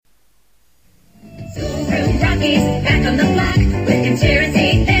He's back on the block with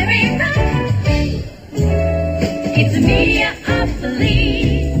conspiracy theory rock. It's a media of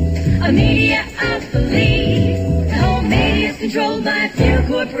belief, a media of belief. The whole media is controlled by a few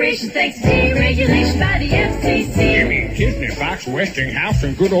corporations thanks to deregulation by the FCC. You mean Disney, Fox, Westinghouse,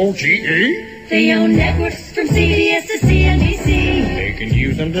 and good old GE? They own networks from CBS to CNBC. They can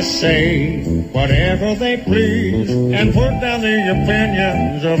use them to say whatever they please and put down the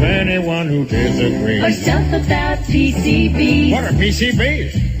opinions of anyone who disagrees. Or stuff about PCBs. What are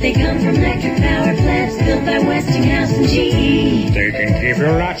PCBs? They come from electric power plants built by Westinghouse and GE. They can give you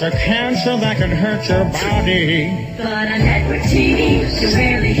lots of cancer that can hurt your body. But on network TV, you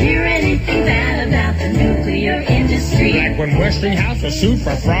rarely hear anything bad about the nuclear industry. Like when Westinghouse was sued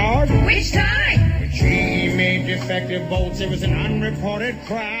for fraud. Which time? When GE made defective bolts, it was an unreported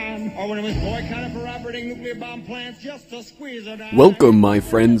crime. Or when it was boycotted for operating nuclear bomb plants just to squeeze it out. Welcome, my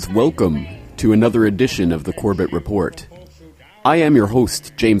friends, welcome to another edition of the Corbett Report. I am your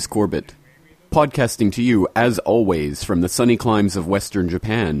host, James Corbett, podcasting to you, as always, from the sunny climes of Western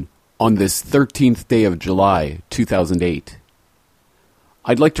Japan on this 13th day of July, 2008.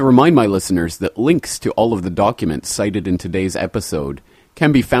 I'd like to remind my listeners that links to all of the documents cited in today's episode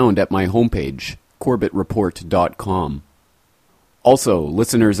can be found at my homepage, corbettreport.com. Also,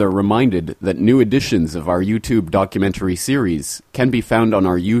 listeners are reminded that new editions of our YouTube documentary series can be found on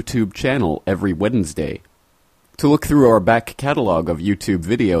our YouTube channel every Wednesday. To look through our back catalog of YouTube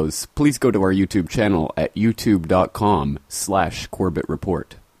videos, please go to our YouTube channel at youtube.com/CorbettReport.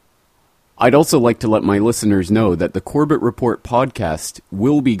 I'd also like to let my listeners know that the Corbett Report podcast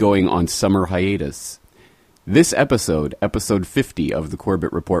will be going on summer hiatus. This episode, episode 50 of the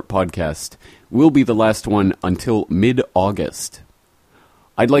Corbett Report podcast, will be the last one until mid-August.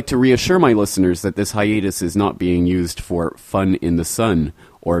 I'd like to reassure my listeners that this hiatus is not being used for fun in the sun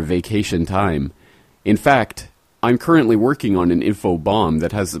or vacation time. In fact, I'm currently working on an info bomb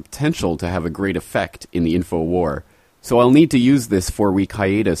that has the potential to have a great effect in the info war, so I'll need to use this 4-week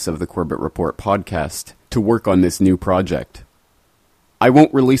hiatus of the Corbett Report podcast to work on this new project. I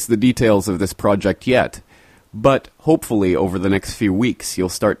won't release the details of this project yet, but hopefully over the next few weeks you'll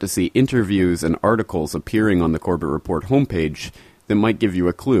start to see interviews and articles appearing on the Corbett Report homepage that might give you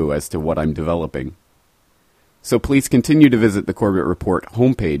a clue as to what I'm developing. So please continue to visit the Corbett Report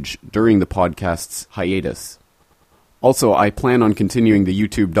homepage during the podcast's hiatus. Also, I plan on continuing the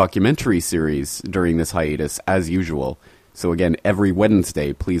YouTube documentary series during this hiatus as usual. So again, every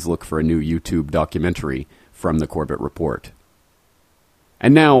Wednesday, please look for a new YouTube documentary from the Corbett Report.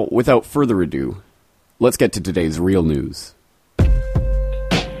 And now, without further ado, let's get to today's real news.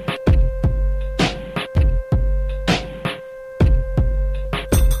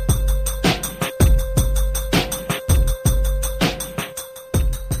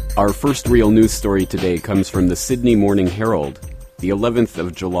 Our first real news story today comes from the Sydney Morning Herald, the 11th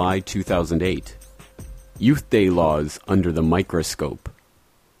of July 2008. Youth Day laws under the microscope.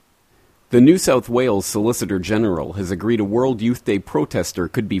 The New South Wales Solicitor General has agreed a World Youth Day protester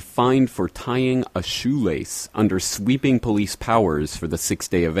could be fined for tying a shoelace under sweeping police powers for the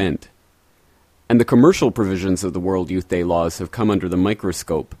 6-day event. And the commercial provisions of the World Youth Day laws have come under the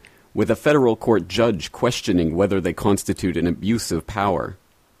microscope, with a federal court judge questioning whether they constitute an abuse of power.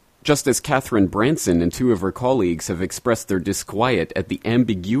 Justice Catherine Branson and 2 of her colleagues have expressed their disquiet at the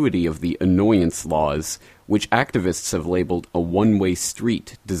ambiguity of the annoyance laws, which activists have labeled a one-way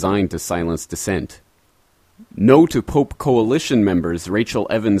street designed to silence dissent. No to Pope Coalition members Rachel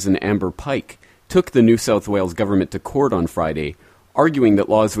Evans and Amber Pike took the New South Wales government to court on Friday, arguing that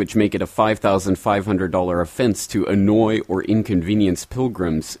laws which make it a $5,500 offense to annoy or inconvenience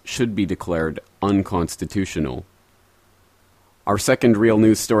pilgrims should be declared unconstitutional. Our second real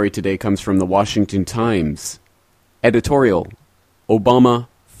news story today comes from the Washington Times. Editorial: Obama,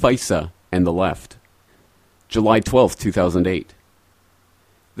 FISA, and the Left. July 12, 2008.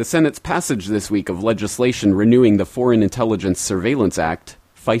 The Senate's passage this week of legislation renewing the Foreign Intelligence Surveillance Act,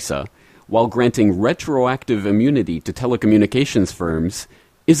 FISA, while granting retroactive immunity to telecommunications firms,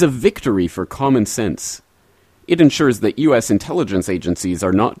 is a victory for common sense. It ensures that U.S. intelligence agencies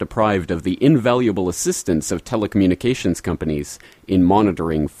are not deprived of the invaluable assistance of telecommunications companies in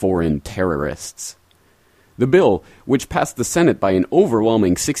monitoring foreign terrorists. The bill, which passed the Senate by an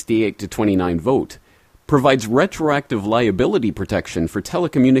overwhelming 68-29 vote, provides retroactive liability protection for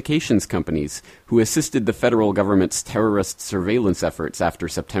telecommunications companies who assisted the federal government's terrorist surveillance efforts after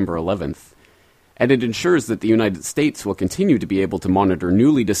September 11th. And it ensures that the United States will continue to be able to monitor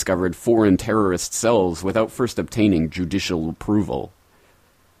newly discovered foreign terrorist cells without first obtaining judicial approval.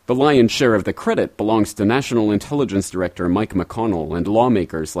 The lion's share of the credit belongs to National Intelligence Director Mike McConnell and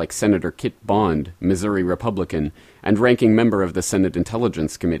lawmakers like Senator Kit Bond, Missouri Republican, and ranking member of the Senate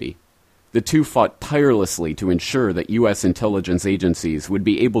Intelligence Committee. The two fought tirelessly to ensure that U.S. intelligence agencies would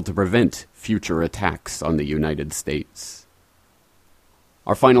be able to prevent future attacks on the United States.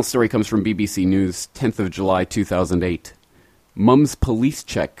 Our final story comes from BBC News, 10th of July 2008. Mum's police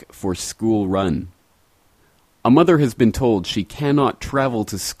check for school run. A mother has been told she cannot travel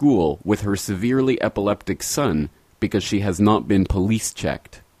to school with her severely epileptic son because she has not been police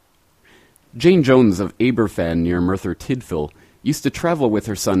checked. Jane Jones of Aberfan near Merthyr Tydfil used to travel with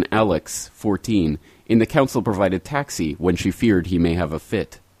her son Alex, 14, in the council-provided taxi when she feared he may have a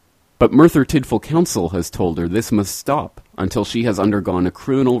fit. But Merthyr Tydfil Council has told her this must stop until she has undergone a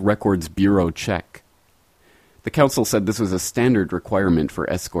Criminal Records Bureau check. The council said this was a standard requirement for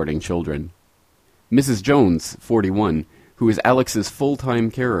escorting children. Mrs. Jones, 41, who is Alex's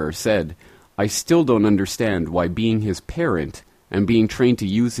full-time carer, said, "I still don't understand why being his parent and being trained to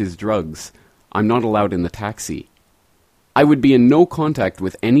use his drugs, I'm not allowed in the taxi. I would be in no contact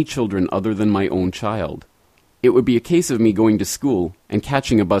with any children other than my own child. It would be a case of me going to school and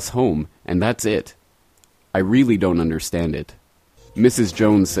catching a bus home, and that's it. I really don't understand it." Mrs.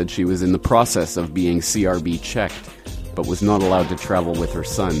 Jones said she was in the process of being CRB checked, but was not allowed to travel with her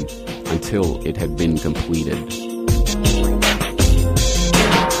son until it had been completed.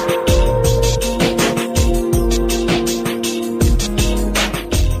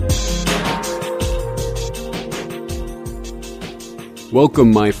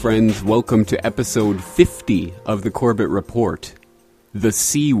 Welcome, my friends. Welcome to episode 50 of the Corbett Report. The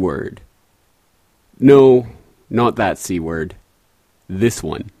C word. No, not that C word. This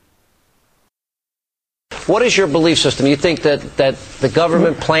one. What is your belief system? You think that the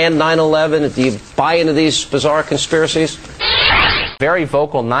government planned 9/11? Do you buy into these bizarre conspiracies? Very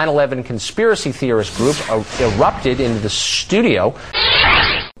vocal 9/11 conspiracy theorist group erupted into the studio.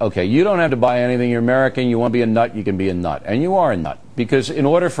 Okay, you don't have to buy anything. You're American. You want to be a nut, you can be a nut. And you are a nut. Because in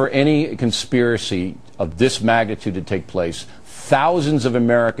order for any conspiracy of this magnitude to take place, thousands of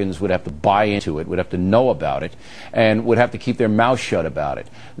Americans would have to buy into it, would have to know about it, and would have to keep their mouth shut about it.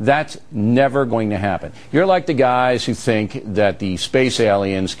 That's never going to happen. You're like the guys who think that the space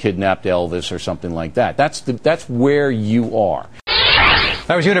aliens kidnapped Elvis or something like that. That's where you are.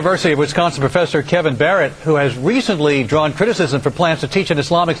 That was University of Wisconsin professor Kevin Barrett, who has recently drawn criticism for plans to teach an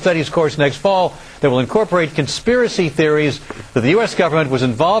Islamic studies course next fall that will incorporate conspiracy theories that the U.S. government was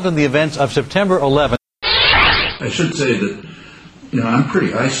involved in the events of September 11th. I should say that, I'm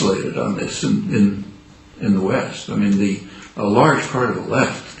pretty isolated on this in the West. I mean, a large part of the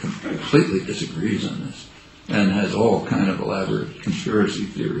left completely disagrees on this and has all kind of elaborate conspiracy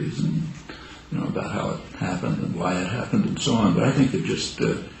theories and about how it happened and why it happened and so on. But I think it just,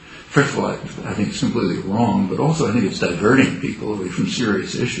 first of all, I think it's completely wrong, but also I think it's diverting people away from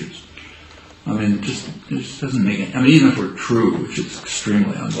serious issues. I mean, it just doesn't make any, even if we're true, which is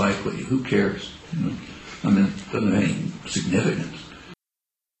extremely unlikely, who cares? It doesn't have any significance.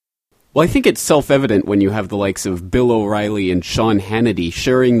 Well, I think it's self-evident when you have the likes of Bill O'Reilly and Sean Hannity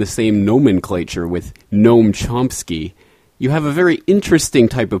sharing the same nomenclature with Noam Chomsky. You have a very interesting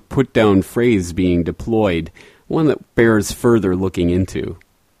type of put-down phrase being deployed, one that bears further looking into.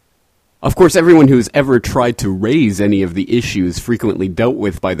 Of course, everyone who's ever tried to raise any of the issues frequently dealt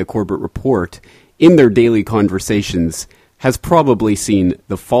with by the Corbett Report in their daily conversations has probably seen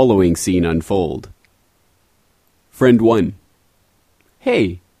the following scene unfold. Friend 1.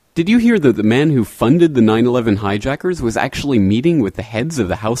 Hey, did you hear that the man who funded the 9/11 hijackers was actually meeting with the heads of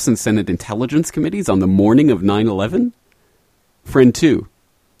the House and Senate Intelligence Committees on the morning of 9/11? Friend 2.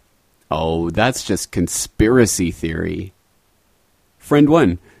 Oh, that's just conspiracy theory. Friend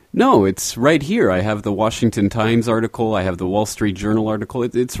 1. No, it's right here. I have the Washington Times article. I have the Wall Street Journal article.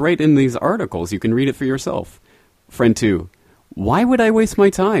 It's right in these articles. You can read it for yourself. Friend 2. Why would I waste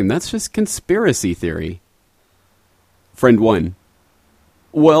my time? That's just conspiracy theory. Friend 1.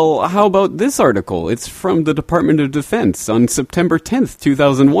 Well, how about this article? It's from the Department of Defense. On September 10th,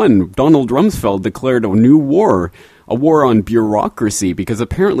 2001, Donald Rumsfeld declared a new war. A war on bureaucracy, because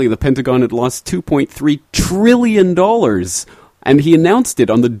apparently the Pentagon had lost $2.3 trillion. And he announced it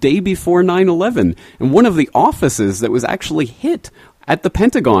on the day before 9/11. And one of the offices that was actually hit at the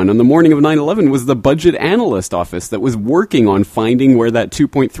Pentagon on the morning of 9/11 was the Budget Analyst Office that was working on finding where that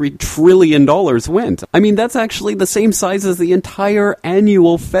 $2.3 trillion went. I mean, that's actually the same size as the entire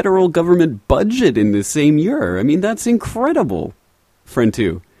annual federal government budget in the same year. I mean, that's incredible. Friend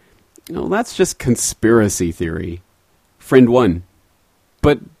 2. That's just conspiracy theory. Friend 1.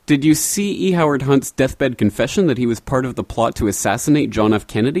 But Did you see E. Howard Hunt's deathbed confession that he was part of the plot to assassinate John F.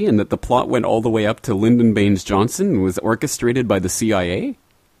 Kennedy and that the plot went all the way up to Lyndon Baines Johnson and was orchestrated by the CIA?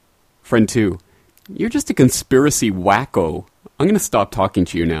 Friend 2, you're just a conspiracy wacko. I'm going to stop talking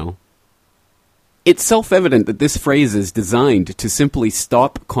to you now. It's self-evident that this phrase is designed to simply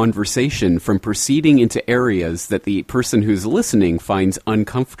stop conversation from proceeding into areas that the person who's listening finds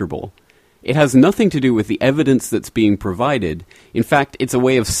uncomfortable. It has nothing to do with the evidence that's being provided. In fact, it's a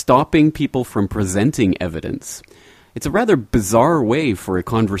way of stopping people from presenting evidence. It's a rather bizarre way for a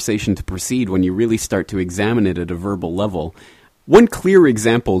conversation to proceed when you really start to examine it at a verbal level. One clear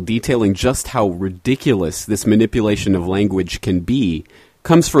example detailing just how ridiculous this manipulation of language can be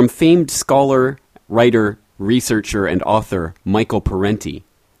comes from famed scholar, writer, researcher, and author Michael Parenti.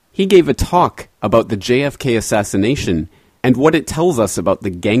 He gave a talk about the JFK assassination and what it tells us about the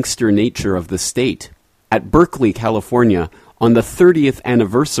gangster nature of the state at Berkeley, California, on the 30th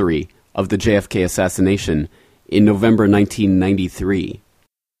anniversary of the JFK assassination in November 1993.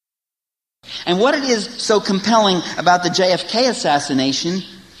 And what it is so compelling about the JFK assassination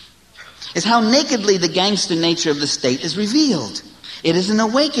is how nakedly the gangster nature of the state is revealed. It is an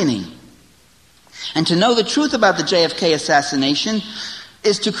awakening. And to know the truth about the JFK assassination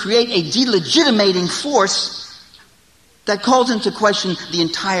is to create a delegitimating force that calls into question the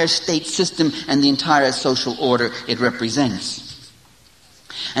entire state system and the entire social order it represents.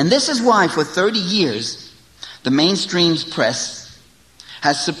 And this is why for 30 years the mainstream press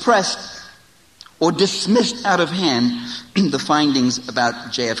has suppressed or dismissed out of hand the findings about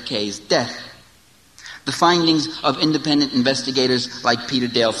JFK's death. The findings of independent investigators like Peter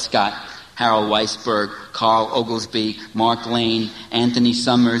Dale Scott, Harold Weisberg, Carl Oglesby, Mark Lane, Anthony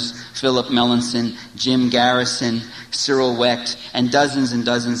Summers, Philip Melanson, Jim Garrison, Cyril Wecht, and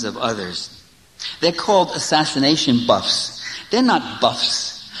dozens of others. They're called assassination buffs. They're not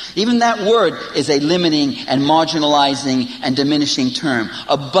buffs. Even that word is a limiting and marginalizing and diminishing term.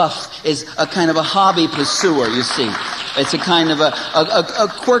 A buff is a kind of a hobby pursuer, you see. It's a kind of a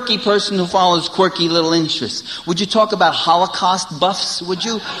quirky person who follows quirky little interests. Would you talk about Holocaust buffs, would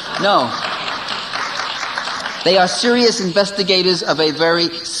you? No. They are serious investigators of a very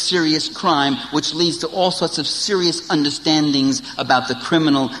serious crime, which leads to all sorts of serious understandings about the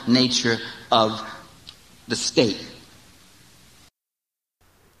criminal nature of the state.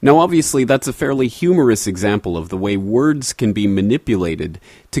 Now, obviously, that's a fairly humorous example of the way words can be manipulated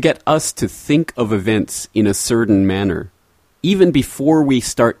to get us to think of events in a certain manner. Even before we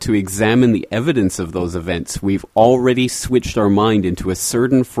start to examine the evidence of those events, we've already switched our mind into a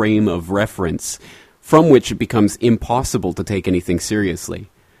certain frame of reference from which it becomes impossible to take anything seriously.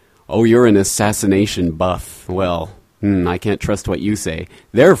 Oh, you're an assassination buff. Well, I can't trust what you say.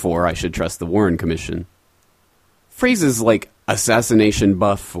 Therefore, I should trust the Warren Commission. Phrases like assassination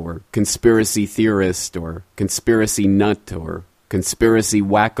buff or conspiracy theorist or conspiracy nut or conspiracy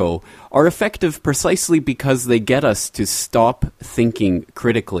wacko are effective precisely because they get us to stop thinking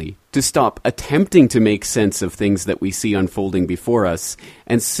critically, to stop attempting to make sense of things that we see unfolding before us,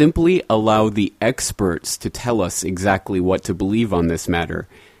 and simply allow the experts to tell us exactly what to believe on this matter.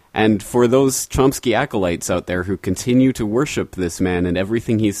 And for those Chomsky acolytes out there who continue to worship this man and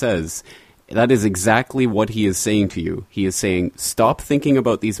everything he says, that is exactly what he is saying to you. He is saying, stop thinking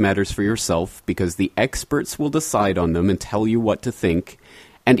about these matters for yourself, because the experts will decide on them and tell you what to think.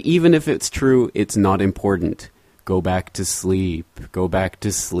 And even if it's true, it's not important. Go back to sleep. Go back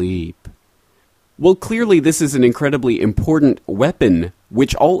to sleep. Well, clearly this is an incredibly important weapon,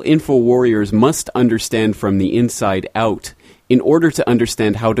 which all info warriors must understand from the inside out, in order to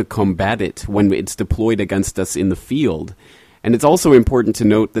understand how to combat it when it's deployed against us in the field. And it's also important to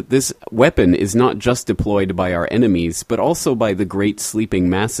note that this weapon is not just deployed by our enemies, but also by the great sleeping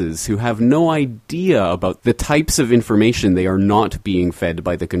masses who have no idea about the types of information they are not being fed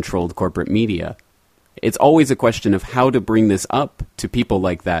by the controlled corporate media. It's always a question of how to bring this up to people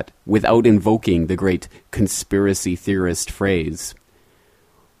like that without invoking the great conspiracy theorist phrase.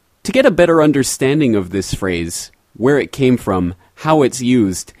 To get a better understanding of this phrase, where it came from, how it's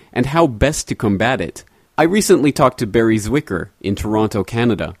used, and how best to combat it, I recently talked to Barry Zwicker in Toronto,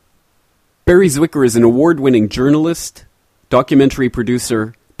 Canada. Barry Zwicker is an award-winning journalist, documentary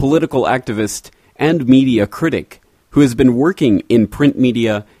producer, political activist, and media critic who has been working in print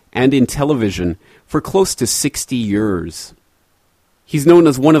media and in television for close to 60 years. He's known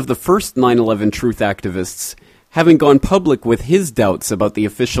as one of the first 9/11 truth activists, having gone public with his doubts about the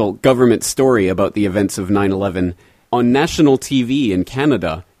official government story about the events of 9/11 on national TV in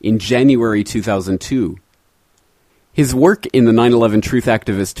Canada in January 2002. His work in the 9/11 truth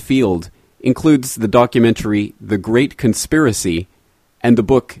activist field includes the documentary The Great Conspiracy and the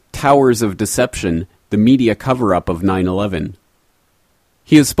book Towers of Deception, The Media Cover-Up of 9/11.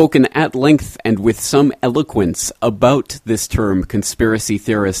 He has spoken at length and with some eloquence about this term conspiracy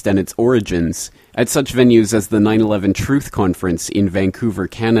theorist and its origins at such venues as the 9/11 Truth Conference in Vancouver,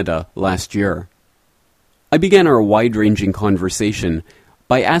 Canada last year. I began our wide-ranging conversation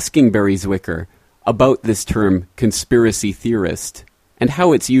by asking Barry Zwicker about this term conspiracy theorist and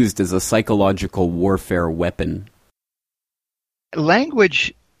how it's used as a psychological warfare weapon.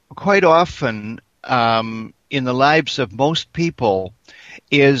 Language, quite often, in the lives of most people,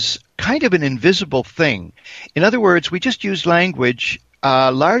 is kind of an invisible thing. In other words, we just use language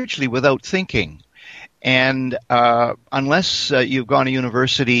largely without thinking. And unless you've gone to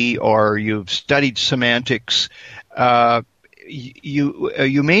university or you've studied semantics,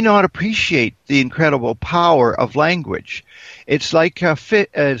 you may not appreciate the incredible power of language. It's like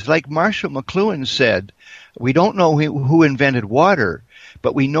Marshall McLuhan said, we don't know who invented water,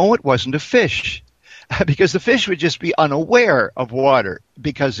 but we know it wasn't a fish. Because the fish would just be unaware of water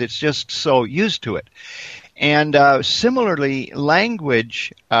because it's just so used to it. And similarly,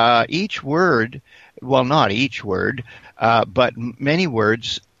 language, each word, well, not each word, but many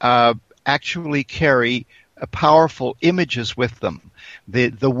words actually carry powerful images with them.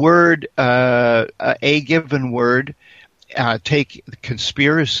 The word, a given word, take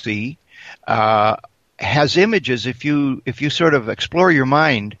conspiracy, has images. If you sort of explore your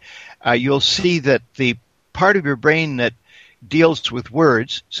mind, you'll see that the part of your brain that deals with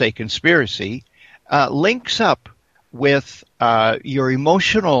words, say conspiracy, links up with your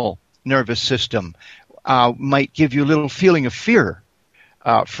emotional nervous system, might give you a little feeling of fear,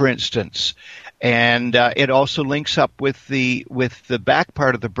 for instance. And it also links up with the back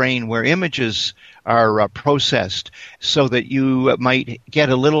part of the brain where images are processed, so that you might get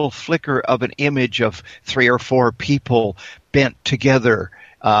a little flicker of an image of 3 or 4 people bent together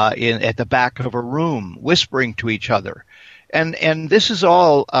at the back of a room, whispering to each other, and this is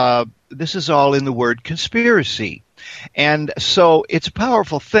all in the word conspiracy, and so it's a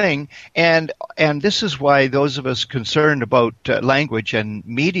powerful thing, and this is why those of us concerned about language and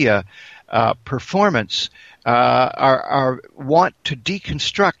media performance want to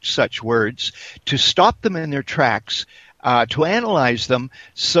deconstruct such words, to stop them in their tracks, to analyze them,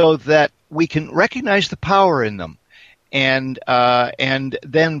 so that we can recognize the power in them. And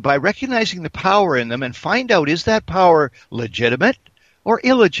then by recognizing the power in them and find out, is that power legitimate or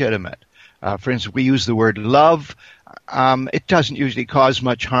illegitimate? For instance, we use the word love. It doesn't usually cause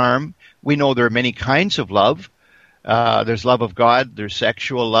much harm. We know there are many kinds of love. There's love of God, there's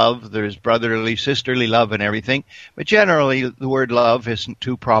sexual love, there's brotherly, sisterly love and everything. But generally, the word love isn't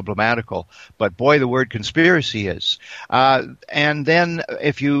too problematical. But boy, the word conspiracy is. And then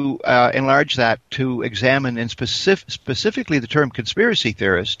if you enlarge that to examine in specifically the term conspiracy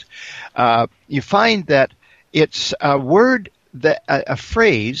theorist, you find that it's a word, a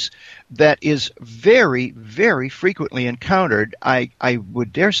phrase that is very, very frequently encountered. I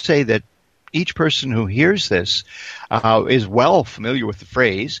would dare say that each person who hears this is well familiar with the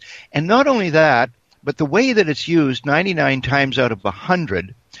phrase. And not only that, but the way that it's used 99 times out of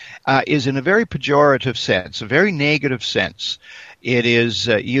 100 is in a very pejorative sense, a very negative sense. It is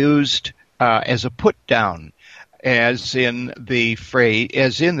used as a put down, as in the phrase,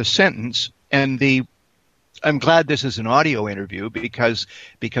 as in the sentence, and I'm glad this is an audio interview because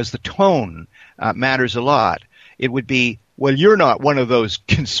the tone matters a lot. It would be, well, you're not one of those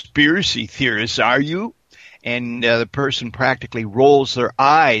conspiracy theorists, are you? And the person practically rolls their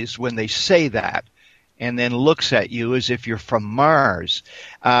eyes when they say that, and then looks at you as if you're from Mars.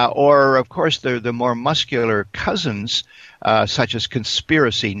 Or, of course, the more muscular cousins, such as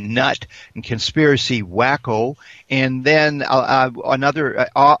conspiracy nut and conspiracy wacko. And then another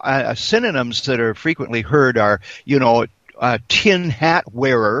synonyms that are frequently heard are, a tin hat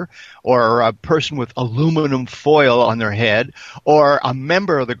wearer, or a person with aluminum foil on their head, or a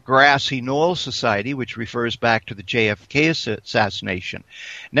member of the Grassy Knoll Society, which refers back to the JFK assassination.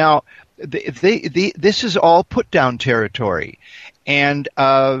 Now, this is all put-down territory, and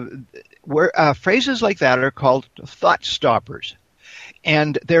phrases like that are called thought stoppers,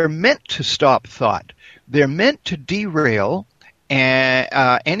 and they're meant to stop thought. They're meant to derail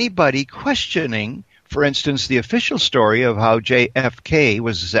anybody questioning, for instance, the official story of how JFK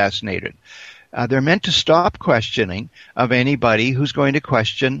was assassinated. They're meant to stop questioning of anybody who's going to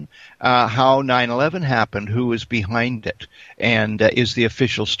question how 9/11 happened, who was behind it, and is the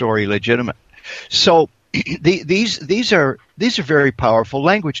official story legitimate. So these are very powerful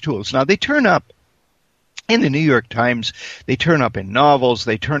language tools. Now they turn up in the New York Times. They turn up in novels.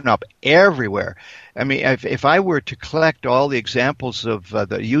 They turn up everywhere. I mean, if I were to collect all the examples of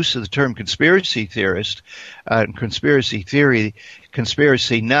the use of the term conspiracy theorist, conspiracy theory,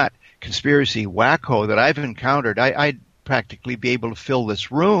 conspiracy nut, conspiracy wacko that I've encountered, I'd practically be able to fill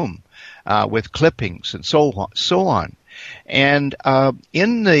this room with clippings and so on. And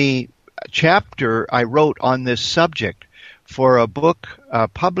in the chapter I wrote on this subject for a book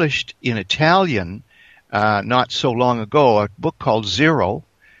published in Italian not so long ago, a book called Zero,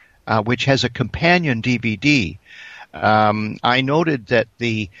 which has a companion DVD, I noted that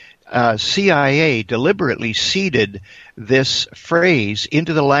the CIA deliberately seeded this phrase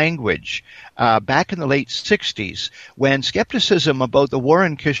into the language back in the late 60s when skepticism about the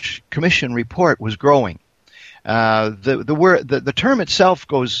Warren Commission report was growing. The term itself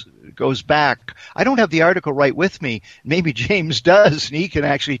goes back. I don't have the article right with me. Maybe James does, and he can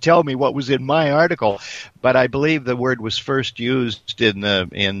actually tell me what was in my article. But I believe the word was first used in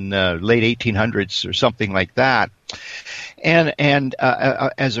late 1800s or something like that, and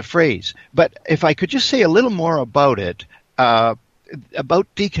as a phrase. But if I could just say a little more about it, about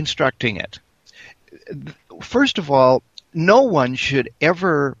deconstructing it. First of all, no one should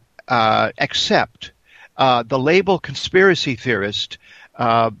ever accept the label conspiracy theorist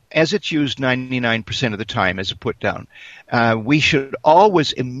as it's used 99% of the time as a put down. We should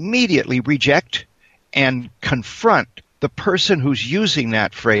always immediately reject and confront the person who's using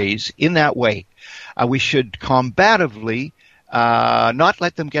that phrase in that way. We should combatively not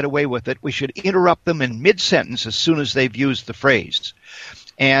let them get away with it. We should interrupt them in mid-sentence as soon as they've used the phrase.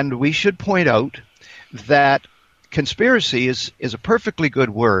 And we should point out that conspiracy is a perfectly good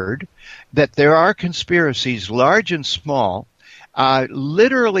word, that there are conspiracies, large and small,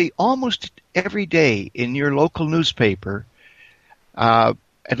 literally almost every day in your local newspaper,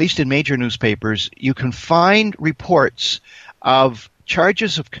 at least in major newspapers, you can find reports of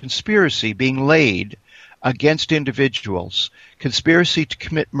charges of conspiracy being laid against individuals, conspiracy to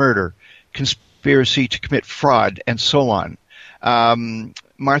commit murder, conspiracy to commit fraud, and so on.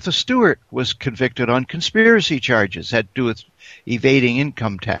 Martha Stewart was convicted on conspiracy charges, had to do with evading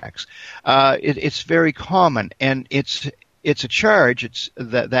income tax. It's very common, and it's a charge.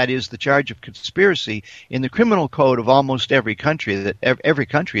 That is the charge of conspiracy in the criminal code of almost every country. Every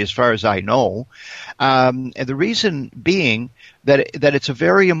country, as far as I know. And the reason being that it's a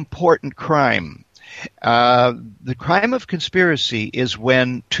very important crime. The crime of conspiracy is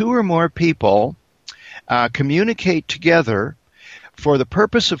when two or more people communicate together for the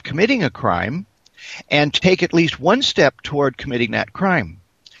purpose of committing a crime and take at least one step toward committing that crime.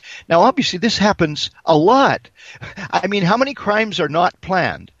 Now, obviously, this happens a lot. I mean, how many crimes are not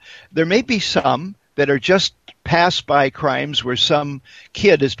planned? There may be some that are just pass-by crimes where some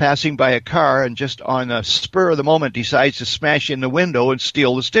kid is passing by a car and just on a spur of the moment decides to smash in the window and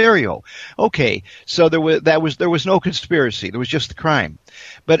steal the stereo. Okay, so there was no conspiracy. There was just the crime.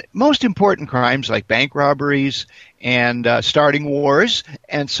 But most important crimes like bank robberies and starting wars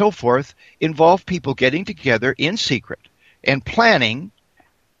and so forth involve people getting together in secret and planning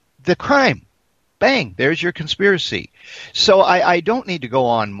the crime. Bang, there's your conspiracy. So I don't need to go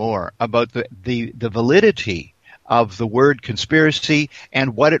on more about the validity of the word conspiracy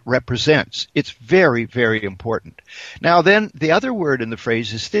and what it represents. It's very, very important. Now then, the other word in the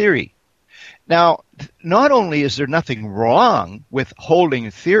phrase is theory. Now, not only is there nothing wrong with holding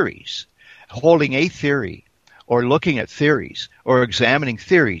a theory, or looking at theories, or examining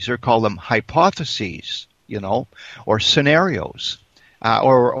theories, or call them hypotheses, or scenarios.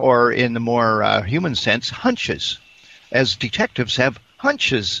 Or in the more human sense, hunches, as detectives have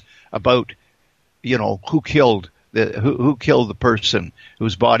hunches about, who killed the person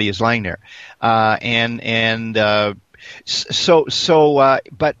whose body is lying there, but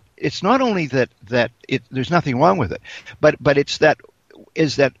it's not only that there's nothing wrong with it, but it's that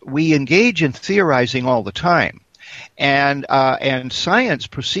we engage in theorizing all the time, and science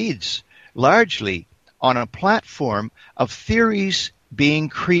proceeds largely on a platform of theories being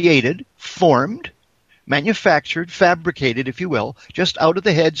created, formed, manufactured, fabricated, if you will, just out of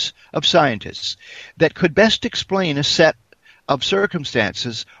the heads of scientists that could best explain a set of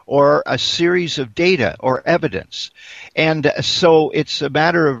circumstances or a series of data or evidence. And so it's a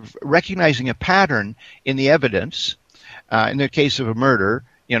matter of recognizing a pattern in the evidence. In the case of a murder,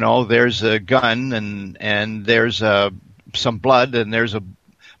 there's a gun and there's some blood and there's a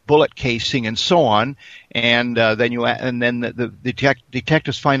bullet casing and so on, and then the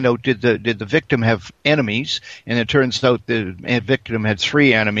detectives find out did the victim have enemies, and it turns out the victim had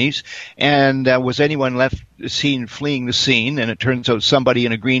 3 enemies, and was anyone seen fleeing the scene, and it turns out somebody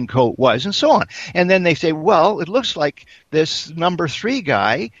in a green coat was, and so on. And then they say, well, it looks like this number 3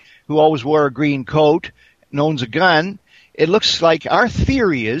 guy who always wore a green coat and owns a gun. It looks like our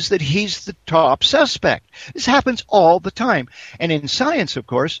theory is that he's the top suspect. This happens all the time. And in science, of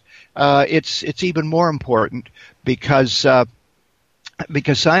course, it's even more important because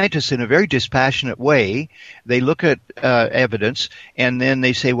scientists, in a very dispassionate way, they look at evidence and then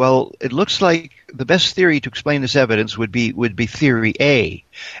they say, well, it looks like the best theory to explain this evidence would be theory A.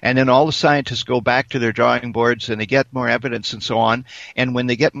 And then all the scientists go back to their drawing boards and they get more evidence and so on. And when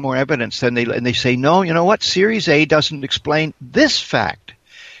they get more evidence, then they say, no, you know what? Series A doesn't explain this fact.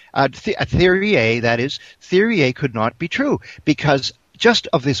 Theory A, that is, theory A could not be true because just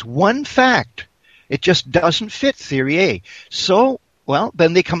of this one fact, it just doesn't fit theory A. So, well,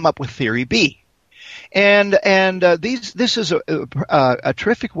 then they come up with theory B. And this is a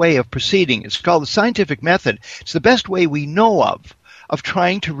terrific way of proceeding. It's called the scientific method. It's the best way we know of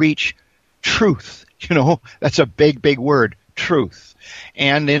trying to reach truth. You know, that's a big, big word, truth.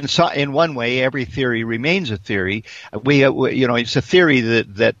 And in one way, every theory remains a theory. It's a theory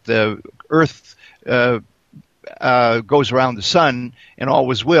that the Earth goes around the sun and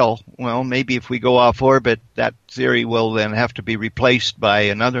always will. Well, maybe if we go off orbit, that theory will then have to be replaced by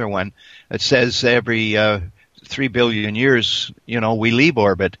another one that says every 3 billion years, we leave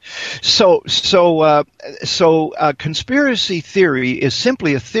orbit. So conspiracy theory is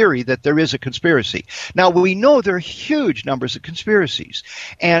simply a theory that there is a conspiracy. Now, we know there are huge numbers of conspiracies,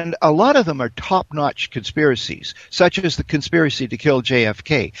 and a lot of them are top-notch conspiracies, such as the conspiracy to kill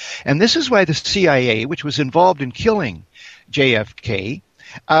JFK. And this is why the CIA, which was involved in killing JFK,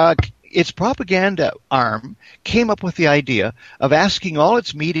 its propaganda arm came up with the idea of asking all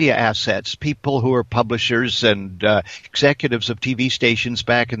its media assets, people who are publishers and executives of TV stations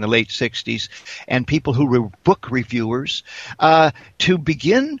back in the late 60s, and people who were book reviewers, to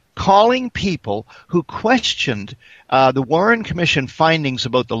begin calling people who questioned the Warren Commission findings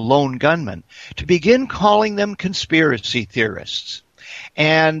about the lone gunman, to begin calling them conspiracy theorists.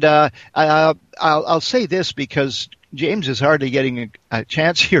 And I'll say this because James is hardly getting a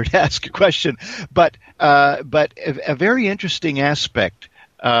chance here to ask a question, but a very interesting aspect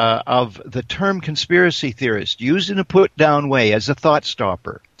of the term conspiracy theorist, used in a put-down way as a thought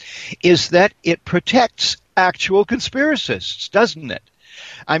stopper, is that it protects actual conspiracists, doesn't it?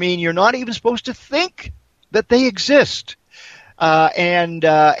 I mean, you're not even supposed to think that they exist.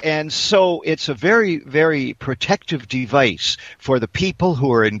 And so it's a very, very protective device for the people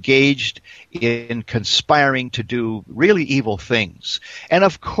who are engaged in conspiring to do really evil things. And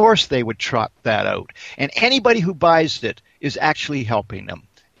of course they would trot that out. And anybody who buys it is actually helping them.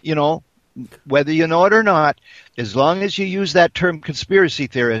 Whether you know it or not, as long as you use that term conspiracy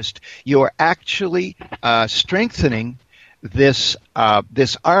theorist, you are actually strengthening this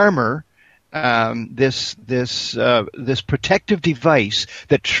armor, this protective device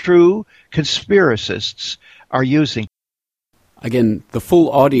that true conspiracists are using. Again, the full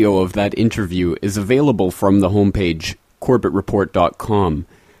audio of that interview is available from the homepage, CorbettReport.com.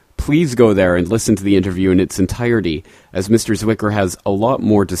 Please go there and listen to the interview in its entirety, as Mr. Zwicker has a lot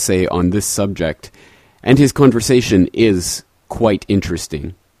more to say on this subject, and his conversation is quite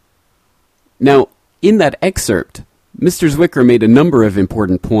interesting. Now, in that excerpt, Mr. Zwicker made a number of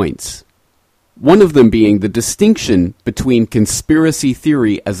important points. One of them being the distinction between conspiracy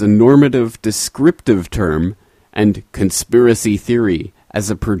theory as a normative descriptive term and conspiracy theory as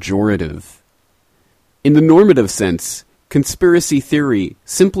a pejorative. In the normative sense, conspiracy theory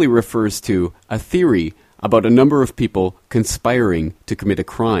simply refers to a theory about a number of people conspiring to commit a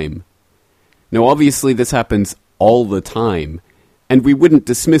crime. Now, obviously, this happens all the time, and we wouldn't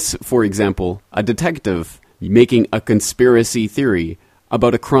dismiss, for example, a detective making a conspiracy theory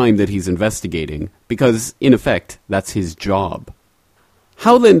about a crime that he's investigating, because, in effect, that's his job.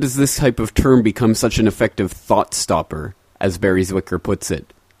 How then does this type of term become such an effective thought stopper, as Barry Zwicker puts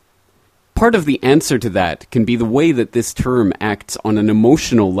it? Part of the answer to that can be the way that this term acts on an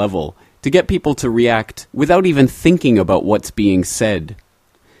emotional level to get people to react without even thinking about what's being said.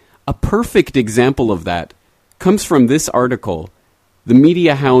 A perfect example of that comes from this article, "The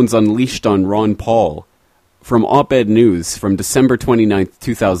Media Hounds Unleashed on Ron Paul," from Op-Ed News from December 29,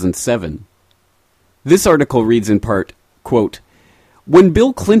 2007. This article reads in part, quote, "When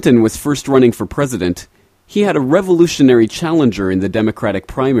Bill Clinton was first running for president, he had a revolutionary challenger in the Democratic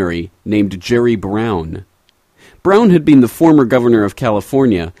primary named Jerry Brown. Brown had been the former governor of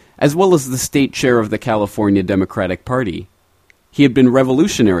California, as well as the state chair of the California Democratic Party. He had been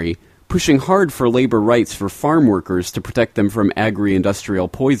revolutionary, pushing hard for labor rights for farm workers to protect them from agri-industrial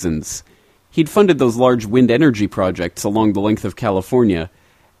poisons. He'd funded those large wind energy projects along the length of California,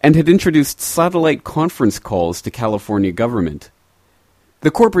 and had introduced satellite conference calls to California government.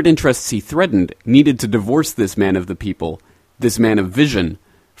 The corporate interests he threatened needed to divorce this man of the people, this man of vision,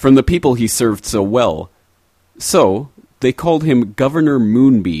 from the people he served so well. So, they called him Governor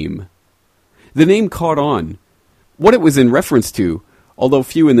Moonbeam. The name caught on. What it was in reference to, although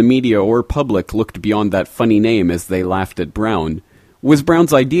few in the media or public looked beyond that funny name as they laughed at Brown, was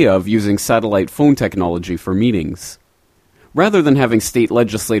Brown's idea of using satellite phone technology for meetings. Rather than having state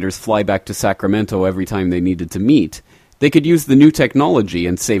legislators fly back to Sacramento every time they needed to meet, they could use the new technology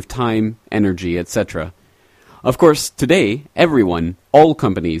and save time, energy, etc. Of course, today, everyone, all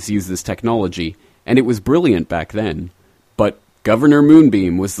companies use this technology, and it was brilliant back then. But Governor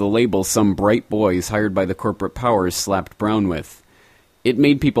Moonbeam was the label some bright boys hired by the corporate powers slapped Brown with. It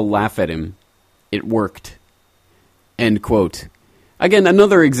made people laugh at him. It worked. End quote. Again,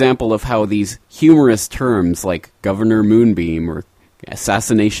 another example of how these humorous terms like Governor Moonbeam or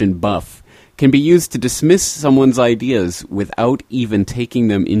assassination buff can be used to dismiss someone's ideas without even taking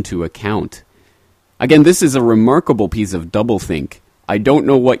them into account. Again, this is a remarkable piece of doublethink. I don't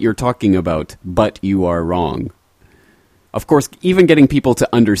know what you're talking about, but you are wrong. Of course, even getting people to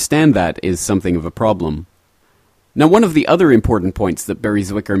understand that is something of a problem. Now, one of the other important points that Barry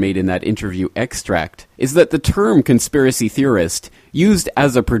Zwicker made in that interview extract is that the term conspiracy theorist, used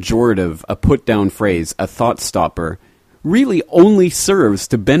as a pejorative, a put-down phrase, a thought stopper, really only serves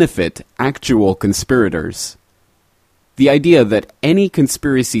to benefit actual conspirators. The idea that any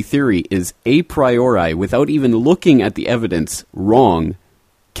conspiracy theory is a priori, without even looking at the evidence, wrong,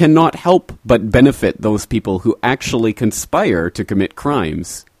 cannot help but benefit those people who actually conspire to commit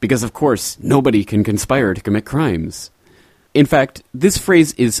crimes. Because, of course, nobody can conspire to commit crimes. In fact, this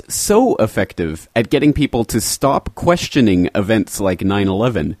phrase is so effective at getting people to stop questioning events like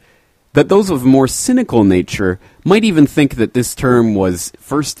 9/11 that those of more cynical nature might even think that this term was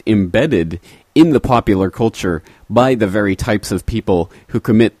first embedded in the popular culture by the very types of people who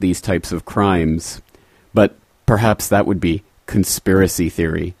commit these types of crimes. But perhaps that would be conspiracy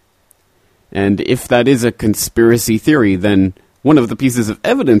theory. And if that is a conspiracy theory, then one of the pieces of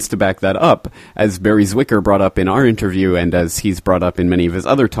evidence to back that up, as Barry Zwicker brought up in our interview and as he's brought up in many of his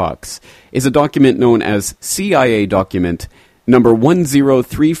other talks, is a document known as CIA document number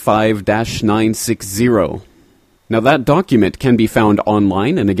 1035-960. Now that document can be found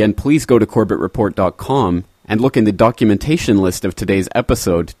online, and again, please go to CorbettReport.com and look in the documentation list of today's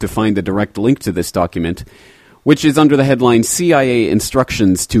episode to find the direct link to this document, which is under the headline CIA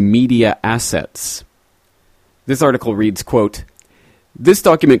Instructions to Media Assets. This article reads, quote, "This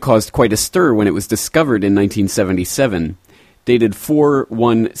document caused quite a stir when it was discovered in 1977, dated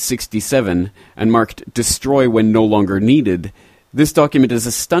 4/1/67, and marked Destroy When No Longer Needed. This document is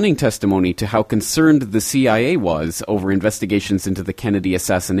a stunning testimony to how concerned the CIA was over investigations into the Kennedy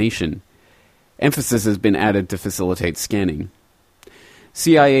assassination. Emphasis has been added to facilitate scanning.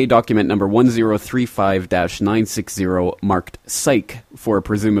 CIA document number 1035-960 marked Psych for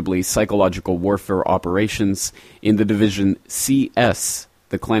presumably psychological warfare operations in the division CS,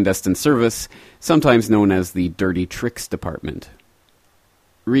 the clandestine service, sometimes known as the Dirty Tricks Department.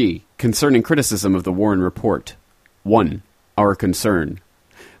 Concerning criticism of the Warren Report. 1. Our concern.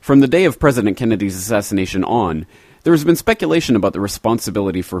 From the day of President Kennedy's assassination on, there has been speculation about the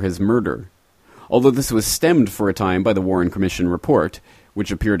responsibility for his murder. Although this was stemmed for a time by the Warren Commission report, which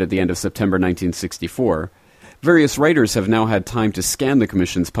appeared at the end of September 1964, various writers have now had time to scan the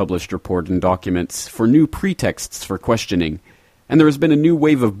Commission's published report and documents for new pretexts for questioning, and there has been a new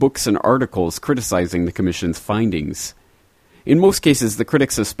wave of books and articles criticizing the Commission's findings. In most cases, the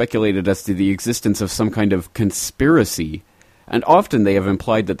critics have speculated as to the existence of some kind of conspiracy, and often they have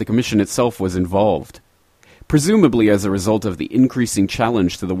implied that the Commission itself was involved. Presumably as a result of the increasing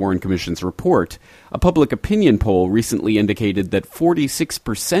challenge to the Warren Commission's report, a public opinion poll recently indicated that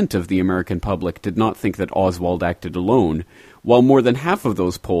 46% of the American public did not think that Oswald acted alone, while more than half of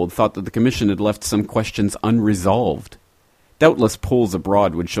those polled thought that the Commission had left some questions unresolved. Doubtless polls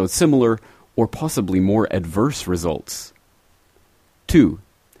abroad would show similar, or possibly more adverse results. 2.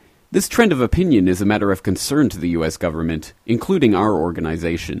 This trend of opinion is a matter of concern to the U.S. government, including our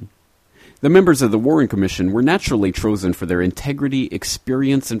organization. The members of the Warren Commission were naturally chosen for their integrity,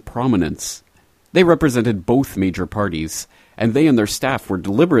 experience, and prominence. They represented both major parties, and they and their staff were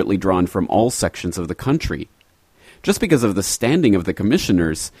deliberately drawn from all sections of the country. Just because of the standing of the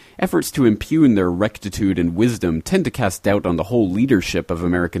commissioners, efforts to impugn their rectitude and wisdom tend to cast doubt on the whole leadership of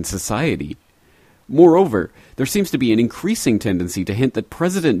American society. Moreover, there seems to be an increasing tendency to hint that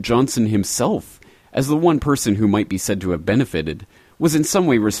President Johnson himself, as the one person who might be said to have benefited, was in some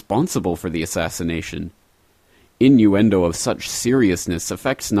way responsible for the assassination. Innuendo of such seriousness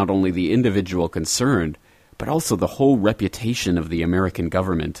affects not only the individual concerned, but also the whole reputation of the American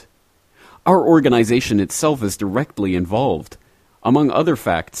government. Our organization itself is directly involved. Among other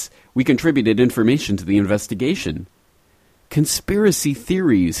facts, we contributed information to the investigation. Conspiracy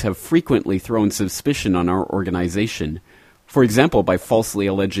theories have frequently thrown suspicion on our organization, for example by falsely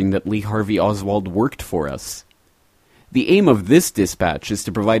alleging that Lee Harvey Oswald worked for us. The aim of this dispatch is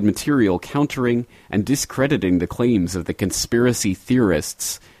to provide material countering and discrediting the claims of the conspiracy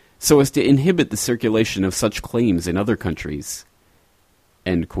theorists, so as to inhibit the circulation of such claims in other countries."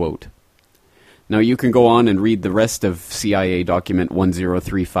 End quote. Now you can go on and read the rest of CIA document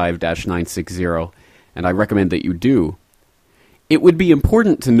 1035-960, and I recommend that you do. It would be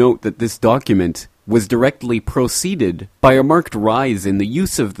important to note that this document was directly preceded by a marked rise in the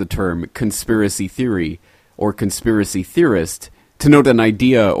use of the term conspiracy theory or conspiracy theorist to note an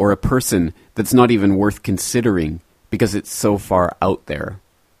idea or a person that's not even worth considering because it's so far out there.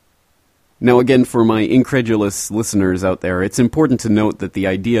 Now again, for my incredulous listeners out there, it's important to note that the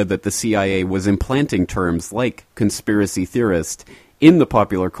idea that the CIA was implanting terms like conspiracy theorist in the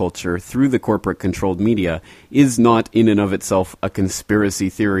popular culture through the corporate-controlled media is not in and of itself a conspiracy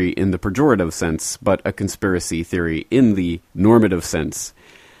theory in the pejorative sense, but a conspiracy theory in the normative sense.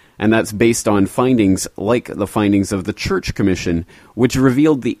 And that's based on findings like the findings of the Church Commission, which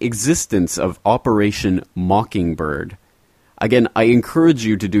revealed the existence of Operation Mockingbird. Again, I encourage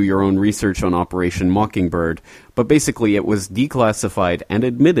you to do your own research on Operation Mockingbird, but basically it was declassified and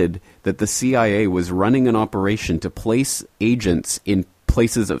admitted that the CIA was running an operation to place agents in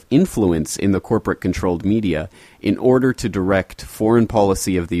places of influence in the corporate-controlled media in order to direct foreign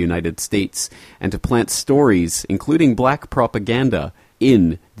policy of the United States and to plant stories, including black propaganda,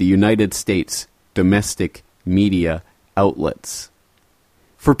 in the United States domestic media outlets.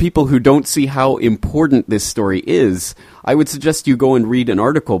 For people who don't see how important this story is, I would suggest you go and read an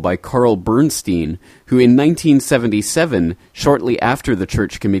article by Carl Bernstein, who in 1977, shortly after the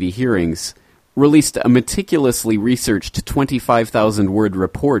Church Committee hearings, released a meticulously researched 25,000-word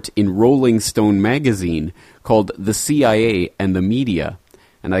report in Rolling Stone magazine called The CIA and the Media.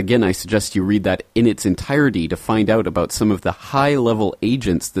 And again, I suggest you read that in its entirety to find out about some of the high-level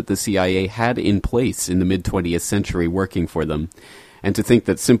agents that the CIA had in place in the mid-20th century working for them. And to think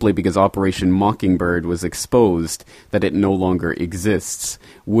that simply because Operation Mockingbird was exposed, that it no longer exists,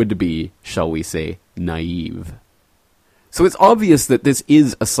 would be, shall we say, naive. So it's obvious that this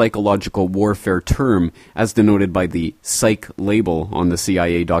is a psychological warfare term, as denoted by the psych label on the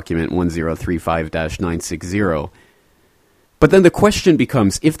CIA document 1035-960. But then the question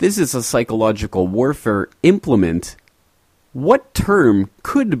becomes, if this is a psychological warfare implement, what term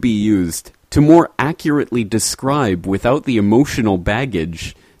could be used to more accurately describe, without the emotional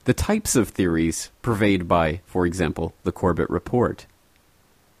baggage, the types of theories purveyed by, for example, the Corbett Report?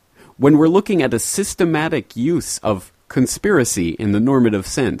 When we're looking at a systematic use of conspiracy in the normative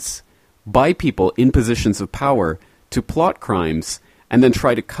sense, by people in positions of power to plot crimes and then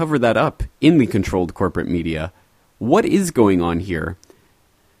try to cover that up in the controlled corporate media, what is going on here?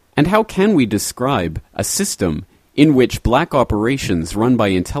 And how can we describe a system in which black operations run by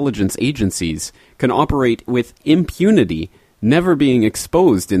intelligence agencies can operate with impunity, never being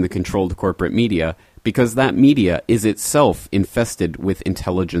exposed in the controlled corporate media, because that media is itself infested with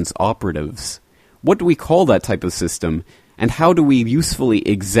intelligence operatives? What do we call that type of system, and how do we usefully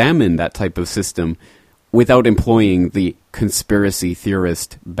examine that type of system without employing the conspiracy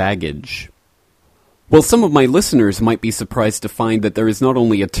theorist baggage? Well, some of my listeners might be surprised to find that there is not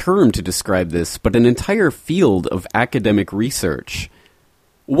only a term to describe this, but an entire field of academic research.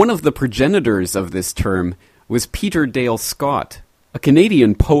 One of the progenitors of this term was Peter Dale Scott, a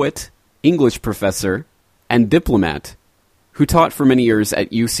Canadian poet, English professor, and diplomat who taught for many years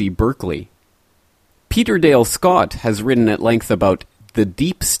at UC Berkeley. Peter Dale Scott has written at length about the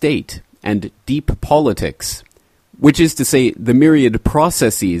deep state and deep politics, which is to say the myriad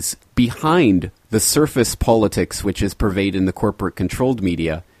processes behind the surface politics which is pervaded in the corporate-controlled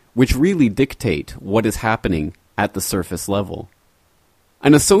media, which really dictate what is happening at the surface level.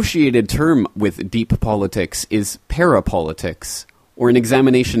 An associated term with deep politics is parapolitics, or an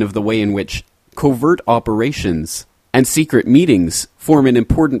examination of the way in which covert operations and secret meetings form an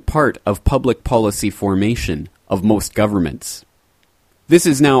important part of public policy formation of most governments. This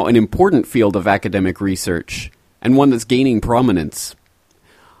is now an important field of academic research, and one that's gaining prominence.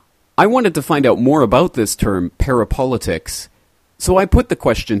 I wanted to find out more about this term, parapolitics, so I put the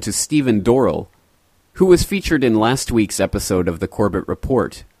question to Stephen Dorrell, who was featured in last week's episode of the Corbett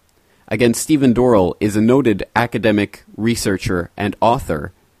Report. Again, Stephen Dorrell is a noted academic, researcher, and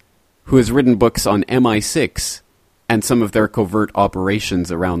author who has written books on MI6 and some of their covert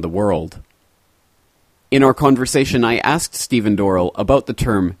operations around the world. In our conversation, I asked Stephen Dorrell about the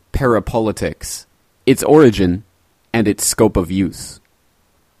term parapolitics, its origin, and its scope of use.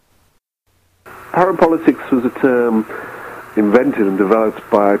 Parapolitics was a term invented and developed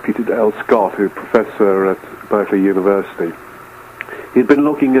by Peter Dale Scott, who's a professor at Berkeley University. He'd been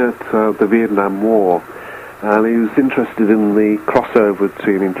looking at the Vietnam War, and he was interested in the crossover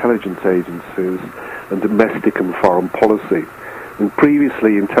between intelligence agencies and domestic and foreign policy. And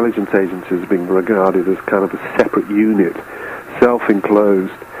previously, intelligence agencies have been regarded as kind of a separate unit,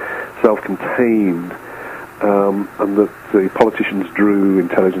 self-enclosed, self-contained, and that the politicians drew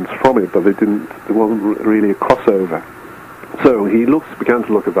intelligence from it, but there wasn't really a crossover. So he began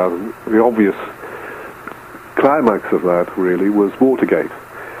to look at that, and the obvious climax of that really was Watergate,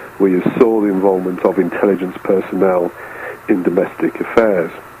 where you saw the involvement of intelligence personnel in domestic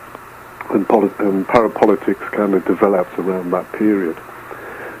affairs. And parapolitics kind of developed around that period.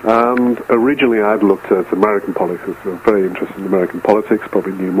 And originally I'd looked at American politics. I was very interested in American politics,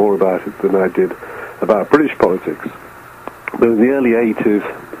 probably knew more about it than I did about British politics. But in the early 80s,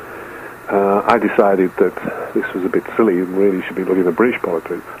 I decided that this was a bit silly and really should be looking at British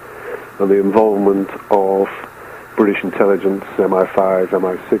politics and the involvement of British intelligence, MI5,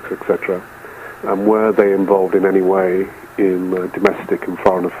 MI6, etc., and were they involved in any way in domestic and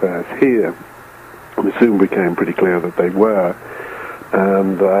foreign affairs here. And it soon became pretty clear that they were,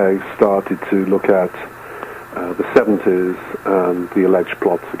 and I started to look at the 70s and the alleged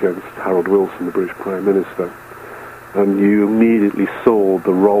plots against Harold Wilson, the British Prime Minister, and you immediately saw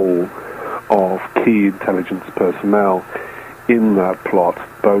the role of key intelligence personnel in that plot,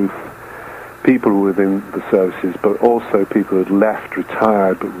 both people within the services, but also people who had left,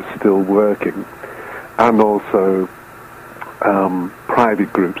 retired, but were still working, and also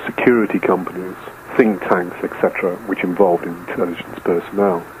private groups, security companies, think tanks, etc., which involved intelligence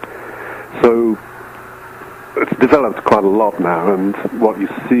personnel. So it's developed quite a lot now, and what you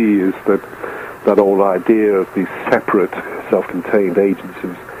see is that old idea of these separate, self-contained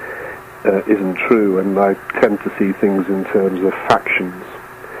agencies isn't true, and I tend to see things in terms of factions.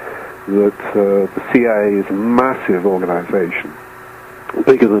 That the CIA is a massive organization,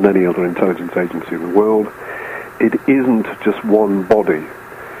 bigger than any other intelligence agency in the world. It isn't just one body.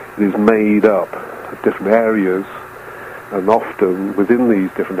 It is made up of different areas, and often within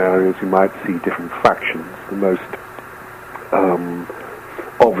these different areas you might see different factions. The most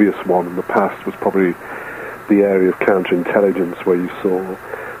obvious one in the past was probably the area of counterintelligence, where you saw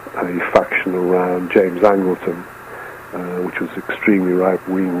a faction around James Angleton, which was extremely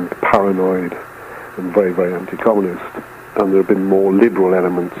right-wing, paranoid, and very, very anti-communist. And there have been more liberal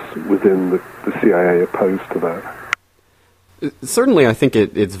elements within the CIA opposed to that. Certainly, I think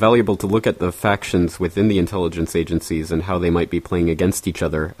it's valuable to look at the factions within the intelligence agencies and how they might be playing against each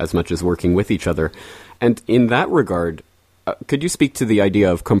other as much as working with each other. And in that regard, could you speak to the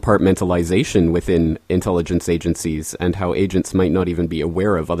idea of compartmentalization within intelligence agencies and how agents might not even be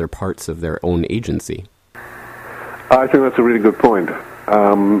aware of other parts of their own agency? I think that's a really good point.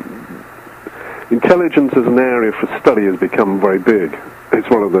 Intelligence as an area for study has become very big. It's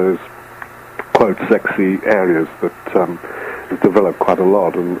one of those, quote, sexy areas that has developed quite a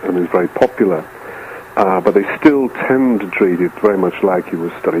lot and is very popular. But they still tend to treat it very much like you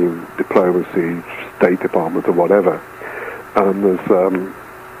were studying diplomacy, State Department, or whatever. And there's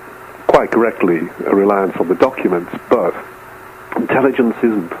quite correctly a reliance on the documents, but intelligence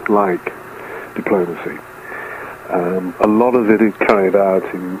isn't like diplomacy. A lot of it is carried out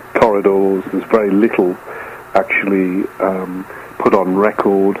in corridors. There's very little actually put on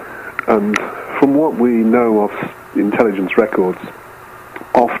record. And from what we know of intelligence records,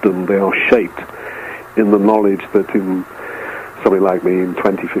 often they are shaped in the knowledge that in somebody like me in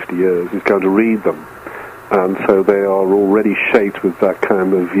 20, 50 years is going to read them. And so they are already shaped with that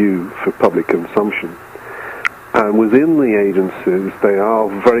kind of view for public consumption. And within the agencies, they are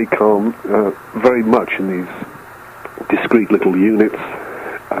very calm, very much in these discrete little units,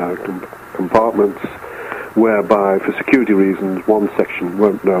 compartments, whereby for security reasons one section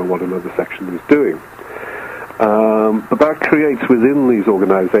won't know what another section is doing. But that creates within these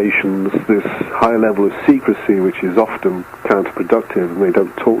organizations this high level of secrecy which is often counterproductive, and they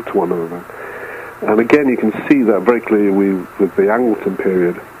don't talk to one another. And again, you can see that very clearly with the Angleton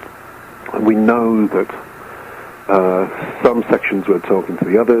period. And we know that Some sections were talking to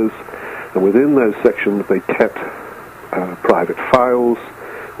the others, and within those sections they kept private files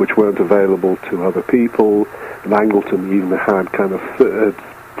which weren't available to other people, and Angleton even had kind of third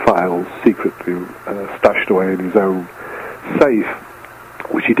files secretly stashed away in his own safe,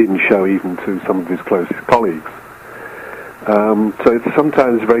 which he didn't show even to some of his closest colleagues. So it's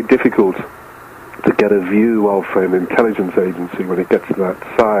sometimes very difficult to get a view of an intelligence agency when it gets to that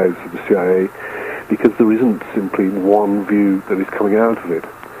size of the CIA, because there isn't simply one view that is coming out of it.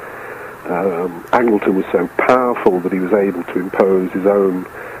 Angleton was so powerful that he was able to impose his own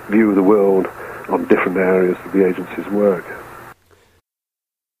view of the world on different areas of the agency's work.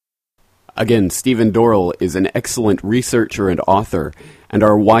 Again, Stephen Dorrell is an excellent researcher and author, and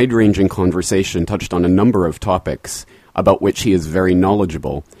our wide-ranging conversation touched on a number of topics about which he is very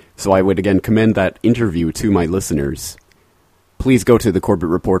knowledgeable, so I would again commend that interview to my listeners. Please go to the Corbett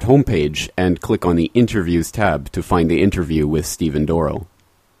Report homepage and click on the Interviews tab to find the interview with Stephen Dorrell.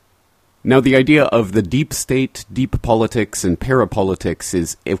 Now, the idea of the deep state, deep politics, and parapolitics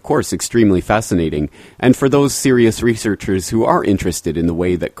is, of course, extremely fascinating, and for those serious researchers who are interested in the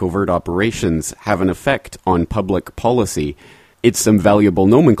way that covert operations have an effect on public policy, it's some valuable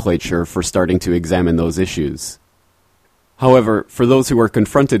nomenclature for starting to examine those issues. However, for those who are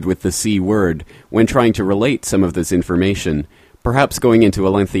confronted with the C word when trying to relate some of this information, perhaps going into a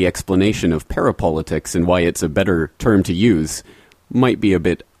lengthy explanation of parapolitics and why it's a better term to use might be a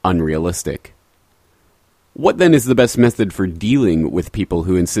bit unrealistic. What then is the best method for dealing with people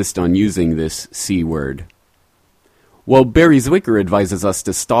who insist on using this C word? Well, Barry Zwicker advises us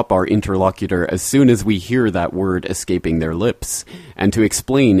to stop our interlocutor as soon as we hear that word escaping their lips, and to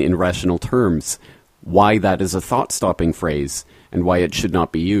explain in rational terms why that is a thought-stopping phrase and why it should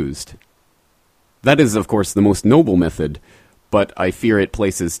not be used. That is, of course, the most noble method, but I fear it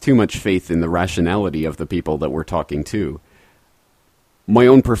places too much faith in the rationality of the people that we're talking to. My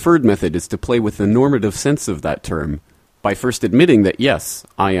own preferred method is to play with the normative sense of that term, by first admitting that, yes,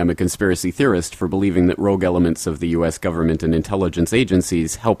 I am a conspiracy theorist for believing that rogue elements of the U.S. government and intelligence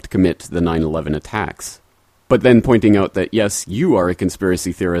agencies helped commit the 9/11 attacks. But then pointing out that, yes, you are a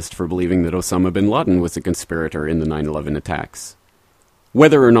conspiracy theorist for believing that Osama bin Laden was a conspirator in the 9/11 attacks.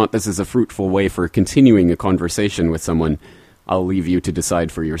 Whether or not this is a fruitful way for continuing a conversation with someone, I'll leave you to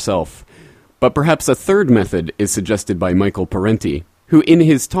decide for yourself. But perhaps a third method is suggested by Michael Parenti, who in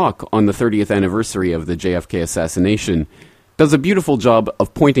his talk on the 30th anniversary of the JFK assassination does a beautiful job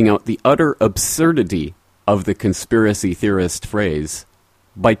of pointing out the utter absurdity of the conspiracy theorist phrase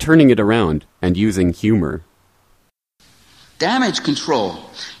by turning it around and using humor. Damage control.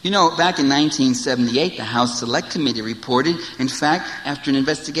 You know, back in 1978, the House Select Committee reported, in fact, after an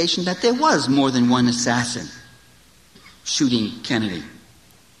investigation, that there was more than one assassin shooting Kennedy.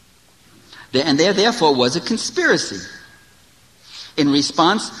 And there, therefore, was a conspiracy. In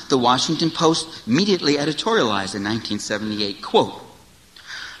response, the Washington Post immediately editorialized in 1978, quote,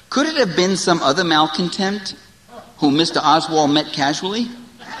 "Could it have been some other malcontent whom Mr. Oswald met casually?"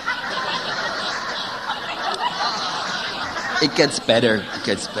 It gets better. It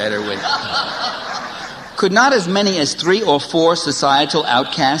gets better. With Could not as many as 3 or 4 societal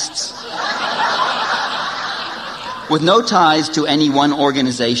outcasts with no ties to any one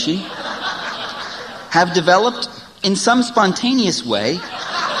organization have developed in some spontaneous way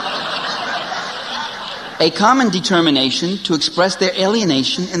a common determination to express their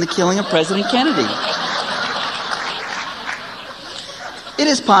alienation in the killing of President Kennedy? It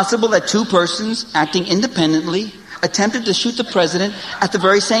is possible that 2 persons acting independently attempted to shoot the president at the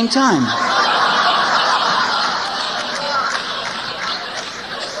very same time.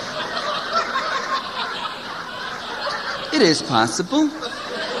 It is possible.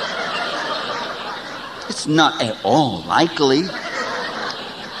 It's not at all likely.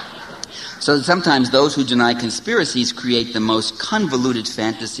 So sometimes those who deny conspiracies create the most convoluted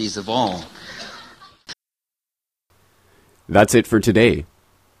fantasies of all. That's it for today.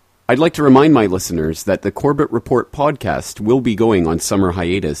 I'd like to remind my listeners that the Corbett Report podcast will be going on summer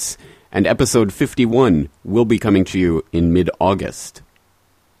hiatus, and episode 51 will be coming to you in mid-August.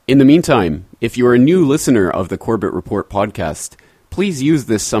 In the meantime, if you're a new listener of the Corbett Report podcast, please use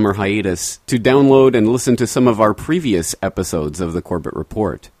this summer hiatus to download and listen to some of our previous episodes of the Corbett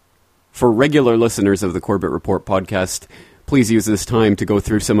Report. For regular listeners of the Corbett Report podcast, please use this time to go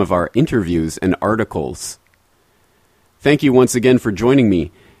through some of our interviews and articles. Thank you once again for joining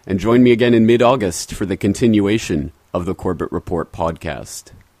me, and join me again in mid-August for the continuation of the Corbett Report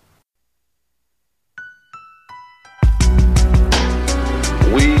podcast.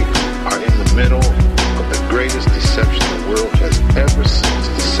 We are in the middle of the greatest deception the world has ever seen.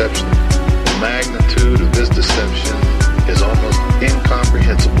 Deception. The magnitude of this deception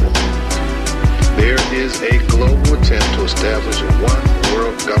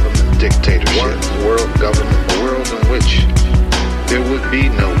be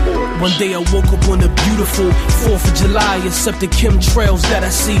no borders. One day I woke up on a beautiful 4th of July, except the chemtrails that I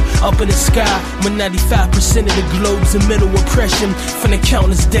see up in the sky. When 95% of the globe's in mental oppression, from the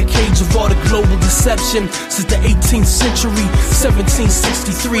countless decades of all the global deception. Since the 18th century,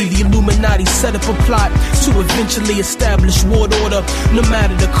 1763, the Illuminati set up a plot to eventually establish world order. No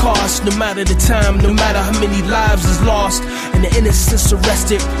matter the cost, no matter the time, no matter how many lives is lost, and the innocents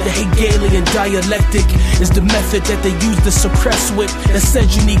arrested. The Hegelian dialectic is the method that they use to suppress with. That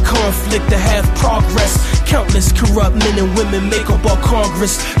says you need conflict to have progress. Countless corrupt men and women make up our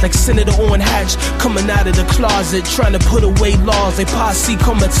Congress, like Senator Orrin Hatch coming out of the closet, trying to put away laws. A posse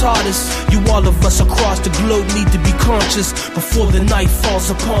comitatus. You all of us across the globe need to be conscious before the night falls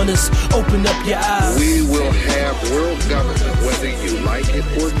upon us. Open up your eyes. We will have world government whether you like it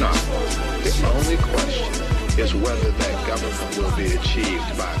or not. The only question is whether that government will be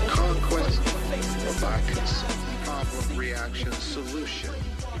achieved by conquest or by consent. Problem, reaction, solution.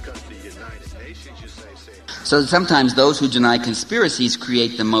 Because the United Nations, you say. So sometimes those who deny conspiracies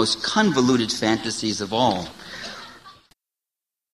create the most convoluted fantasies of all.